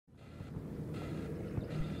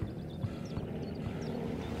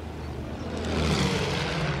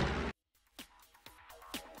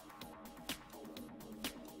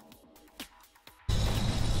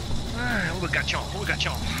got chomp? Who got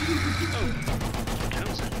chomp? Oh.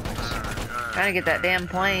 Trying to get that damn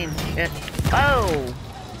plane. Shit. Oh!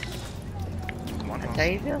 Come on, That's how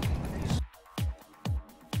you feel?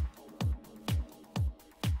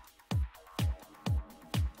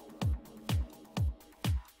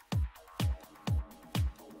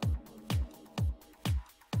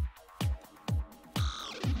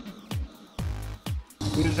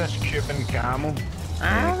 Who's this Cuban camel?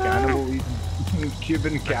 I don't know. Cannibal eating.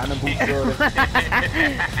 Cuban cannibal, sorry.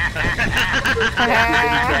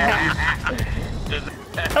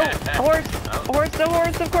 Oh, horse! Horse, the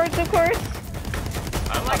horse, of course, of course!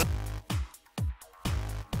 I like.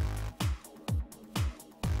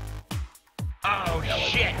 Oh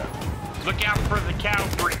shit! Look out for the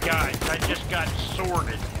cavalry guys. I just got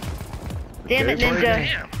sorted. Damn it, Ninja!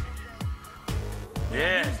 Damn.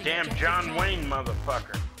 Yeah, damn John Wayne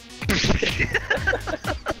motherfucker.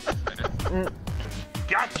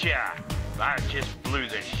 Gotcha! I just blew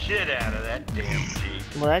the shit out of that damn Jeep.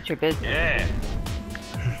 Well, that's your business. Yeah.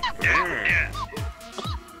 Yeah.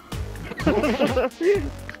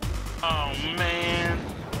 Oh man,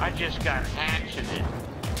 I just got accident.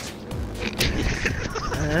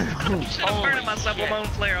 I'm burning myself with my own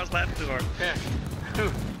flare. I was laughing too hard.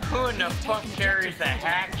 Who in the fuck carries a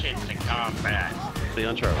hatchet to combat? The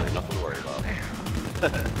Uncharted, nothing to worry about.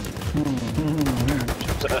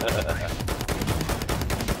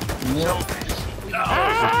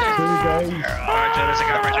 Alright, Joe, there's a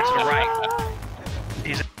guy right next to the right.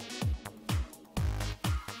 He's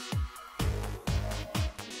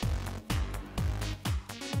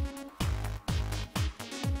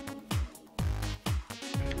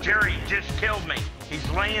Jerry just killed me. He's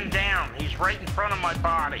laying down. He's right in front of my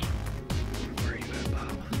body. Where are you at,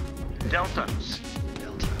 Bob? Delta.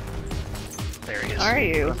 Delta. There he is. Are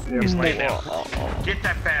you? He's laying down. Get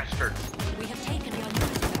that bastard.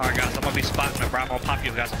 Alright, guys, I'm gonna be spotting him, bro. I'm gonna pop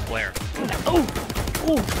you guys a flare. Oh!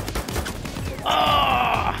 Oh!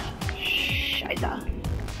 Ah! Scheiße.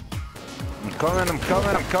 I'm coming,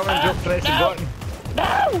 just press the button.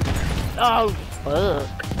 No! Oh, fuck.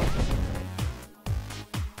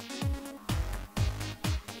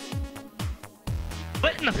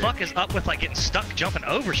 What in the fuck is up with, like, getting stuck jumping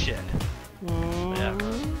over shit?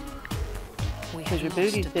 Because your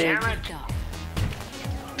booty's big. Damn it.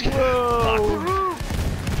 Whoa!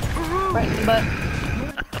 Right in the butt.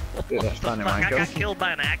 Yeah, that's funny, Fuck, I Michael. got killed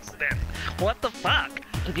by an accident. What the fuck?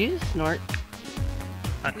 Did you just snort?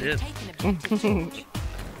 I did. Oh,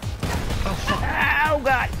 fuck. Oh,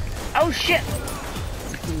 God. Oh, shit.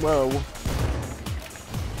 Whoa.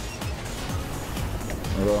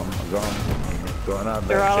 I'm going out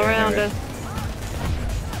They're all around us.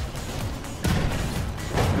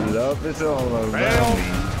 Love is all around me.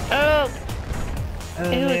 Oh! Ew,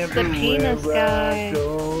 it's the penis guy.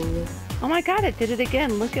 Go. Oh my god, it did it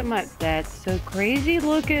again. Look at my... That's so crazy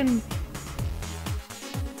looking.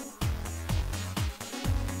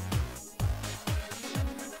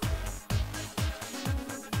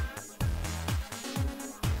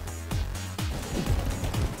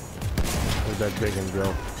 Where's that big and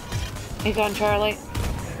go? He's on Charlie.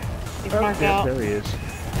 He's marked Yeah, out. there he is.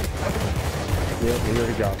 Yep, he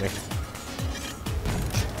already got me.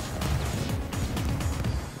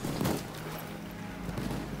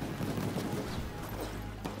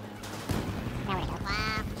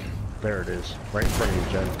 There it is, right in front of you,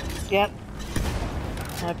 Jen. Yep.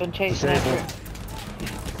 I've been chasing after it.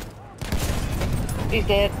 He's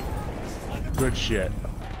dead. Good shit.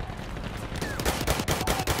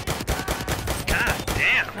 God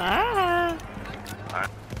damn. Ah!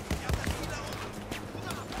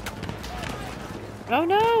 Oh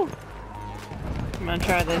no! I'm gonna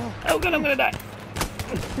try this. Oh god, I'm gonna die!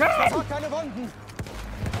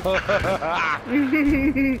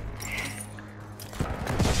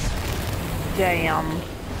 Damn.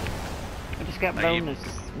 I just got bonus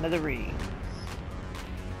smithereens.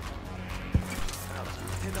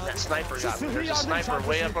 That sniper got me. There's a sniper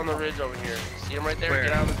way up on the ridge over here. See him right there? Where?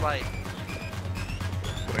 Get out of the light.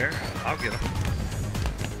 Where? I'll get him.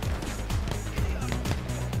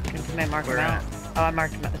 Can somebody mark him Where out? Oh, I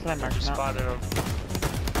marked him out. Somebody marked Just him out. spotted him.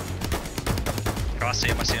 Oh, I see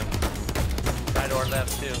him, I see him. Right or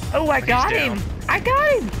left too. Oh, I He's got down. him! I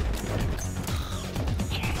got him!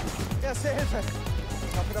 Erste Hilfe!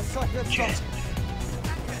 Ich hoffe, das Zeug wird flott.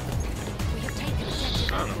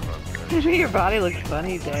 Son of a bitch. Your body looks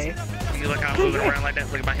funny, Dave. You look how I'm moving around like that.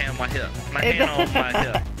 Look at my hand on my hip. My hand on my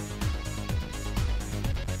hip.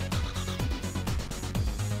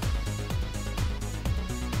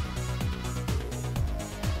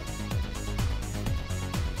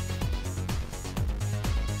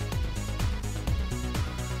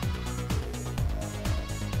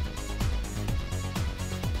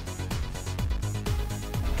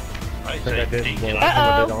 I think I say did Deacon. one.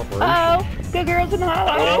 Uh-oh. Good girls in the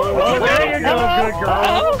hollow. Oh, there you go, good girl.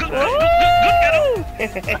 Oh.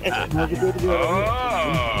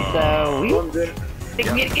 So, get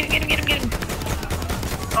him.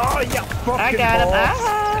 Oh, yeah, fucking I got him. balls.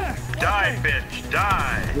 Ah. Die, bitch,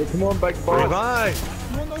 die. Yeah, come on, big boy. Revive.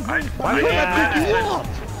 Why can't I pick you up?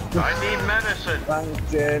 I need medicine.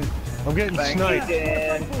 Thanks, Jen. I'm getting sniped.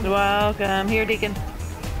 Welcome. Here, Deacon.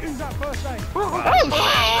 Who's that first name?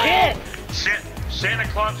 Oh, shit. Santa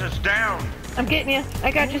Claus is down. I'm getting you. I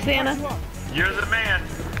got you, Santa. You're the man.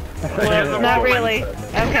 Well, not really.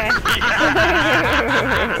 Okay.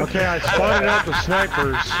 Okay, I spotted out the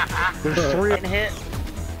snipers. There's 3.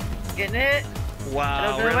 Getting hit. I Wow,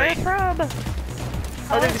 don't know where really? it's from.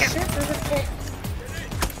 Oh, there's a guy.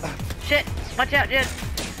 Shit. Watch out, Jen.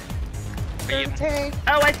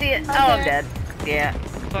 Oh, I see it. Oh, I'm dead. Yeah.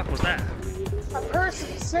 What the fuck was that? A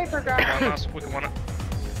person, safer guy. Come on, mouse. We can want it.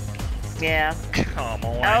 Yeah. Come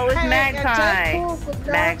on. Oh, it's Hey, Magpie. Deadpool with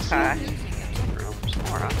no Magpie.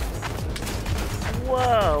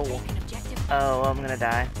 Whoa. Oh, I'm gonna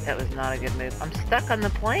die. That was not a good move. I'm stuck on the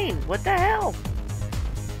plane. What the hell?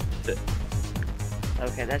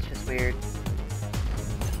 Okay, that's just weird.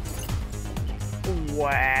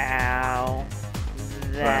 Wow.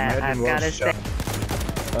 That I've got to say.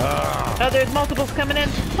 Oh, there's multiples coming in.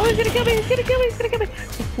 Oh, he's gonna kill me. He's gonna kill me. He's gonna kill me.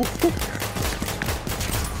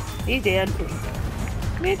 He's dead.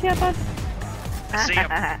 Come here, Tampon. See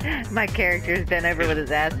him. My character's bent over with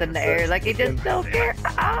his ass in the air like he just don't care.